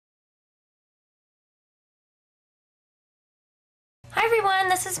Hi everyone,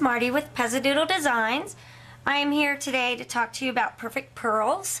 this is Marty with Pezzadoodle Designs. I am here today to talk to you about perfect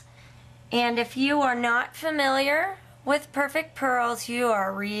pearls. And if you are not familiar with perfect pearls, you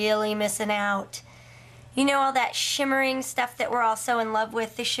are really missing out. You know, all that shimmering stuff that we're all so in love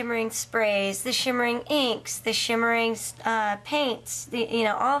with, the shimmering sprays, the shimmering inks, the shimmering paints,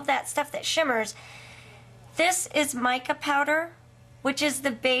 all of that stuff that shimmers. This is mica powder, which is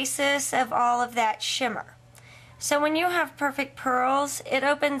the basis of all of that shimmer. So when you have perfect pearls, it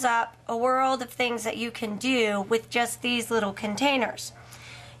opens up a world of things that you can do with just these little containers.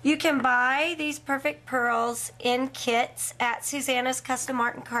 You can buy these perfect pearls in kits at Susana's Custom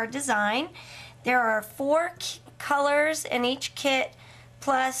Art and Card Design. There are 4 colors in each kit,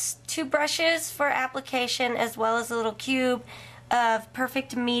 plus 2 brushes for application, as well as a little cube of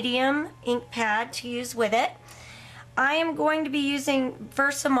perfect medium ink pad to use with it. I am going to be using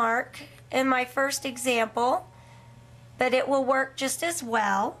Versamark in my first example, but it will work just as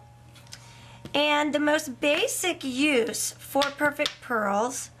well. And the most basic use for perfect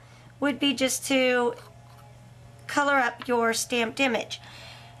pearls would be just to color up your stamped image.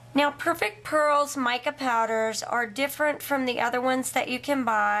 Now, perfect pearls mica powders are different from the other ones that you can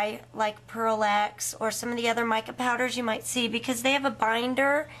buy, like Pearl X or some of the other mica powders you might see, because they have a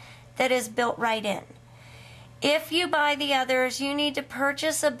binder that is built right in. If you buy the others, you need to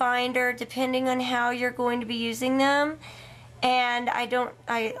purchase a binder depending on how you're going to be using them. And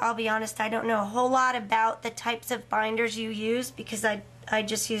I'll be honest, I don't know a whole lot about the types of binders you use, because I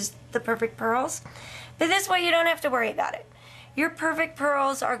just use the perfect pearls. But this way you don't have to worry about it. Your perfect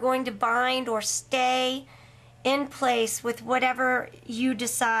pearls are going to bind or stay in place with whatever you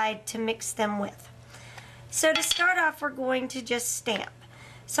decide to mix them with. So to start off, we're going to just stamp.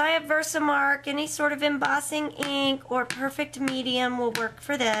 So I have Versamark. Any sort of embossing ink or perfect medium will work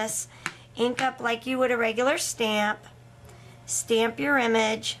for this. Ink up like you would a regular stamp. Stamp your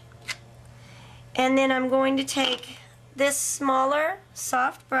image. And then I'm going to take this smaller,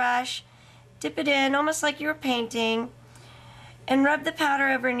 soft brush, dip it in almost like you were painting, and rub the powder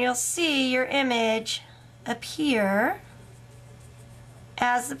over, and you'll see your image appear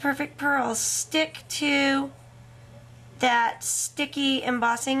as the perfect pearls stick to that sticky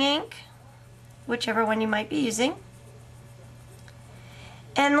embossing ink, whichever one you might be using.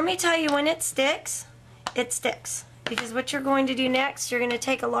 And let me tell you, when it sticks, because what you're going to do next, you're going to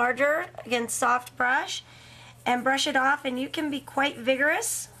take a larger, again, soft brush and brush it off, and you can be quite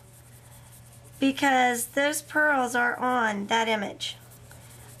vigorous because those pearls are on that image.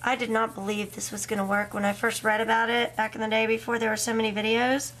 I did not believe this was going to work when I first read about it back in the day before there were so many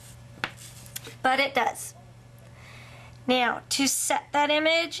videos, but it does. Now, to set that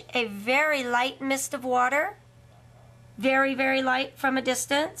image, a very light mist of water, very, very light from a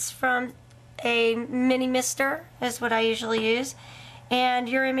distance, from a mini mister is what I usually use, and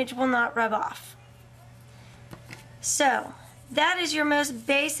your image will not rub off. So, that is your most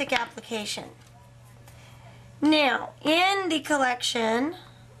basic application. Now, in the collection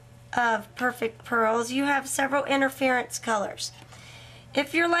of perfect pearls, you have several interference colors.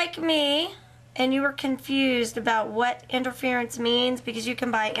 If you're like me, and you were confused about what interference means, because you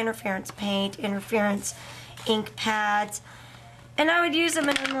can buy interference paint, interference ink pads, and I would use them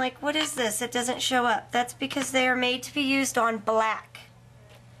and I'm like, what is this? It doesn't show up. That's because they are made to be used on black.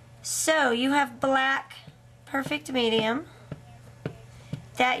 So you have black perfect medium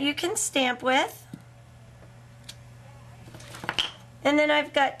that you can stamp with. And then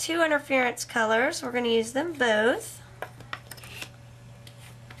I've got 2 interference colors. We're going to use them both.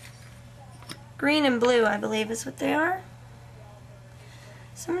 Green and blue, I believe, is what they are.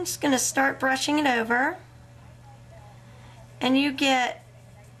 So I'm just going to start brushing it over. And you get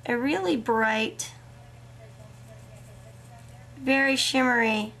a really bright, very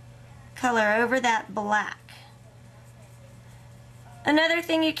shimmery color over that black. Another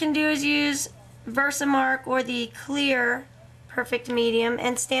thing you can do is use Versamark or the clear perfect medium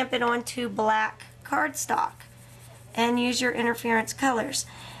and stamp it onto black cardstock and use your interference colors.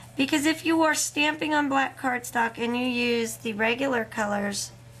 Because if you are stamping on black cardstock and you use the regular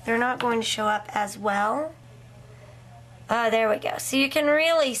colors, they're not going to show up as well. There we go. So you can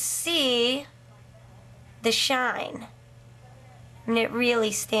really see the shine, and it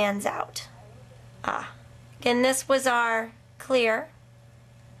really stands out. Again, this was our clear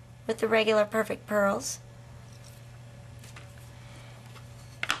with the regular perfect pearls.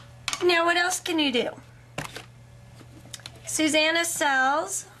 Now, what else can you do? Susana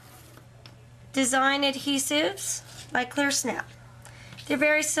sells design adhesives by Clear Snap. They're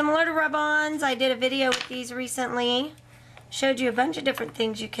very similar to rub-ons. I did a video with these recently. Showed you a bunch of different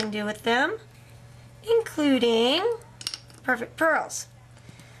things you can do with them, including Perfect Pearls.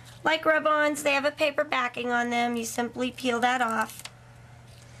 Like rub-ons, they have a paper backing on them. You simply peel that off.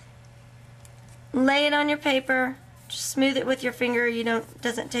 Lay it on your paper. Just smooth it with your finger.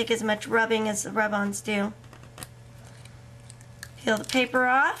 Doesn't take as much rubbing as the rub-ons do. Peel the paper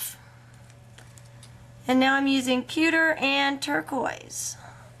off. And now I'm using pewter and turquoise.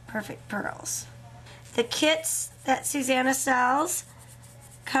 Perfect Pearls. The kits that Susana sells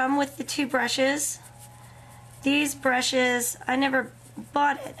come with the 2 brushes. These brushes, I never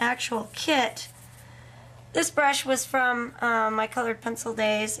bought an actual kit. This brush was from my colored pencil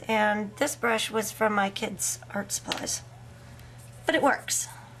days, and this brush was from my kids' art supplies. But it works.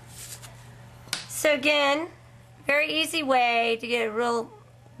 So again, very easy way to get a real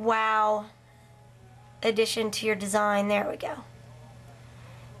wow addition to your design. There we go.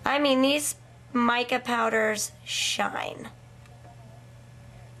 I mean, these mica powders shine.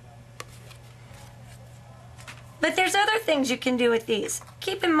 But there's other things you can do with these.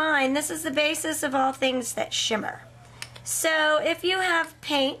 Keep in mind, this is the basis of all things that shimmer. So if you have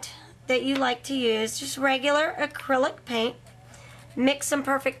paint that you like to use, just regular acrylic paint, mix some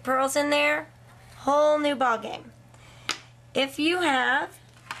Perfect Pearls in there, whole new ball game. If you have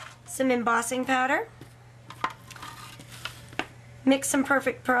some embossing powder, mix some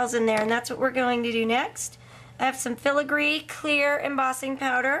Perfect Pearls in there, and that's what we're going to do next. I have some filigree clear embossing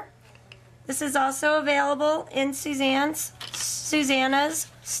powder. This is also available in Susana's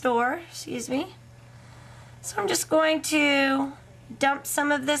store, excuse me. So I'm just going to dump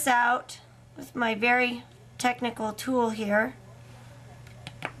some of this out with my very technical tool here.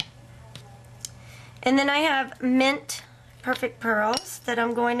 And then I have mint Perfect Pearls that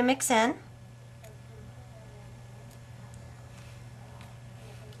I'm going to mix in.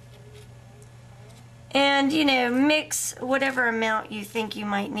 And, mix whatever amount you think you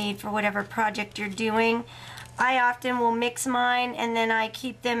might need for whatever project you're doing. I often will mix mine, and then I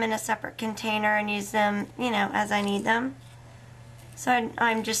keep them in a separate container and use them, as I need them. So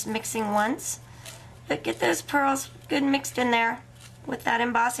I'm just mixing once. But get those pearls good mixed in there with that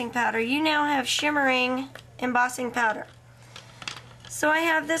embossing powder. You now have shimmering embossing powder. So I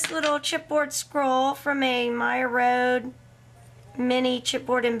have this little chipboard scroll from a Maya Road mini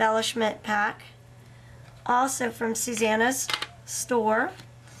chipboard embellishment pack, also from Susana's store.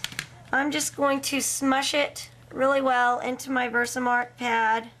 I'm just going to smush it really well into my Versamark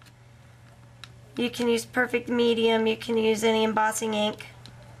pad. You can use Perfect Medium, you can use any embossing ink.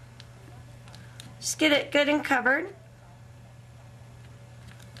 Just get it good and covered.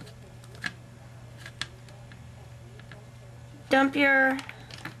 Dump your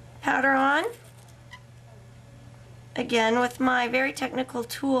powder on. Again, with my very technical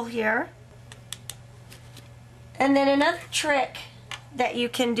tool here. And then another trick that you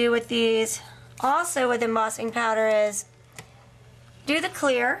can do with these, also with embossing powder, is do the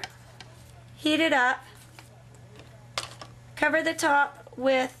clear, heat it up, cover the top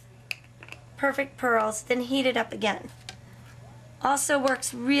with Perfect Pearls, then heat it up again. Also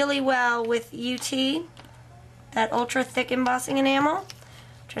works really well with UT, that ultra thick embossing enamel.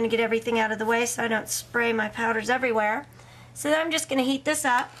 I'm trying to get everything out of the way so I don't spray my powders everywhere. So then I'm just going to heat this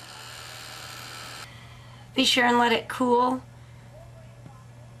up. Be sure and let it cool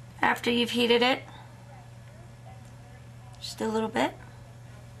after you've heated it. Just a little bit.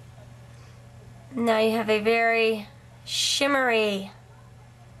 Now you have a very shimmery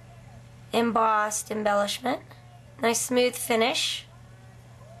embossed embellishment. Nice smooth finish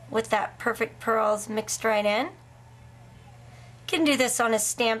with that Perfect Pearls mixed right in. You can do this on a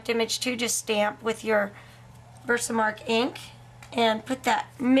stamped image too. Just stamp with your Versamark ink and put that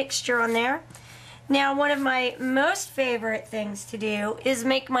mixture on there. Now, one of my most favorite things to do is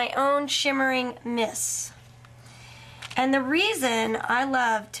make my own shimmering mists. And the reason I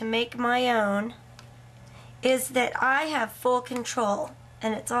love to make my own is that I have full control,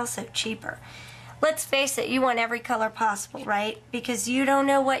 and it's also cheaper. Let's face it, you want every color possible, right? Because you don't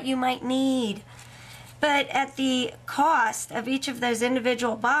know what you might need. But at the cost of each of those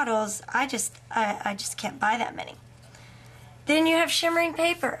individual bottles, I just can't buy that many. Then you have shimmering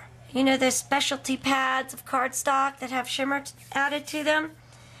paper. You know those specialty pads of cardstock that have shimmer added to them?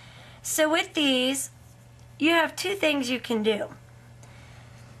 So with these, you have two things you can do.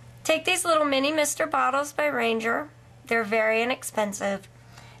 Take these little mini mister bottles by Ranger. They're very inexpensive.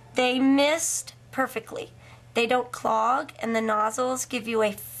 They mist perfectly. They don't clog, and the nozzles give you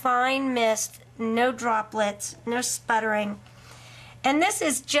a fine mist, no droplets, no sputtering. And this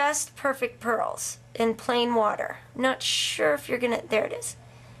is just Perfect Pearls in plain water. Not sure if you're gonna, there it is.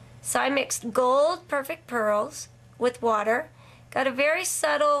 So I mixed gold Perfect Pearls with water. Got a very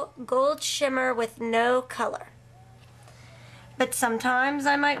subtle gold shimmer with no color. but sometimes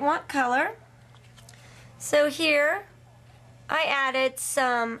I might want color. So here I added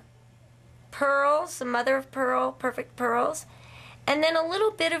some pearls, some mother of pearl, perfect pearls, and then a little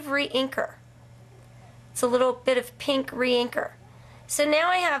bit of re-inker. It's a little bit of pink re-inker. So now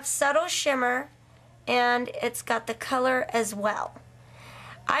I have subtle shimmer, and it's got the color as well.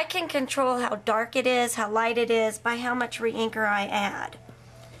 I can control how dark it is, how light it is, by how much re-inker I add.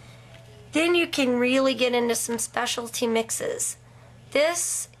 Then you can really get into some specialty mixes.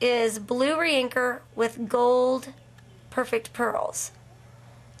 This is blue re-inker with gold perfect pearls.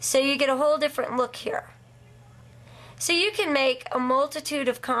 So you get a whole different look here. So you can make a multitude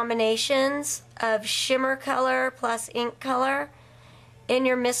of combinations of shimmer color plus ink color in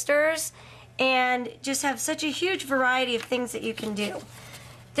your misters and just have such a huge variety of things that you can do.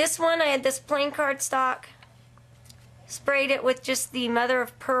 This one, I had this plain cardstock, sprayed it with just the mother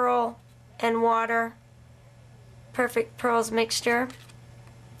of pearl and water perfect pearls mixture.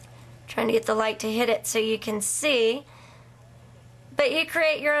 Trying to get the light to hit it so you can see. But you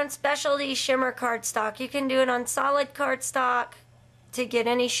create your own specialty shimmer cardstock. You can do it on solid cardstock to get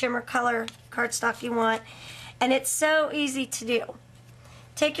any shimmer color cardstock you want. And it's so easy to do.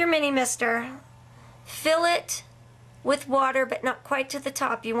 Take your mini mister, fill it with water, but not quite to the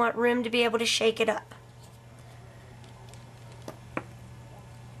top. You want room to be able to shake it up.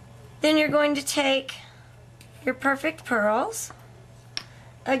 Then you're going to take your perfect pearls.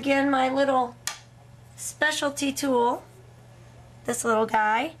 Again, my little specialty tool, this little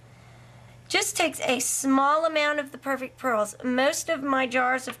guy, just takes a small amount of the perfect pearls. Most of my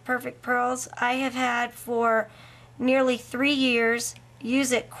jars of perfect pearls I have had for nearly 3 years.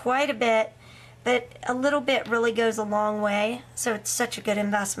 Use it quite a bit, but a little bit really goes a long way, so it's such a good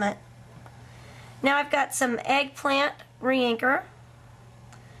investment. Now I've got some eggplant re-inker.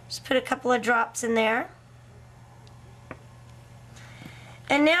 Just put a couple of drops in there.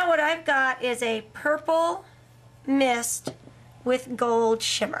 And now what I've got is a purple mist with gold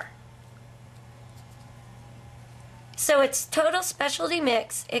shimmer. So it's total specialty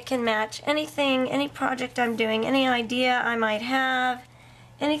mix. It can match anything, any project I'm doing, any idea I might have,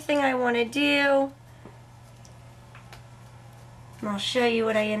 anything I want to do. And I'll show you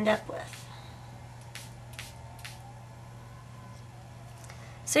what I end up with.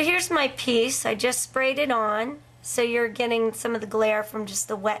 So here's my piece. I just sprayed it on, so you're getting some of the glare from just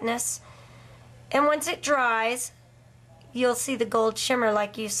the wetness. And once it dries, you'll see the gold shimmer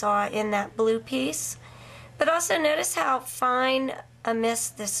like you saw in that blue piece. But also notice how fine a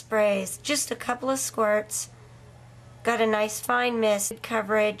mist this sprays. Just a couple of squirts. Got a nice fine mist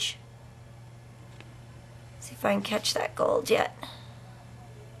coverage. See if I can catch that gold yet.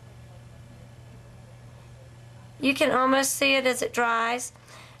 You can almost see it as it dries.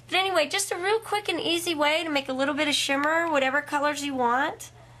 But anyway, just a real quick and easy way to make a little bit of shimmer, whatever colors you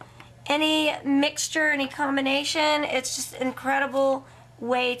want. Any mixture, any combination, it's just an incredible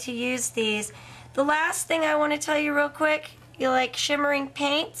way to use these. The last thing I want to tell you real quick, you like shimmering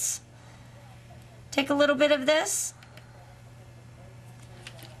paints? Take a little bit of this,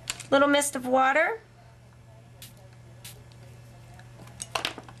 little mist of water,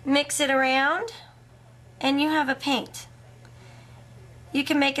 mix it around, and you have a paint. You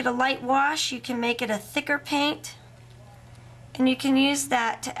can make it a light wash, you can make it a thicker paint, and you can use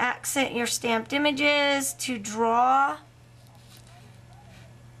that to accent your stamped images, to draw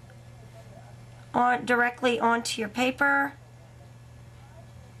directly onto your paper.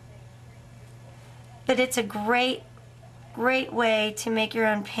 But it's a great way to make your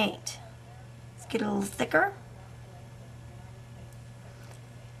own paint. Let's get a little thicker.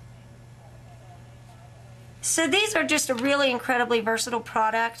 So these are just a really incredibly versatile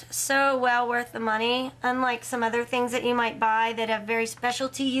product, so well worth the money. Unlike some other things that you might buy that have very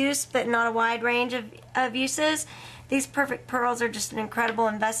specialty use but not a wide range of uses, these perfect pearls are just an incredible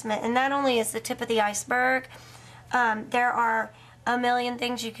investment. And not only is the tip of the iceberg, there are a million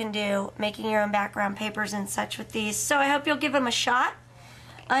things you can do making your own background papers and such with these. So I hope you'll give them a shot.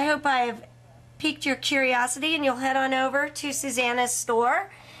 I hope I have piqued your curiosity and you'll head on over to Susana's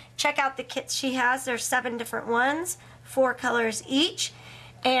store. Check out the kits she has. There's 7 different ones, 4 colors each,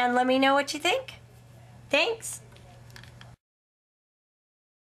 and let me know what you think. Thanks.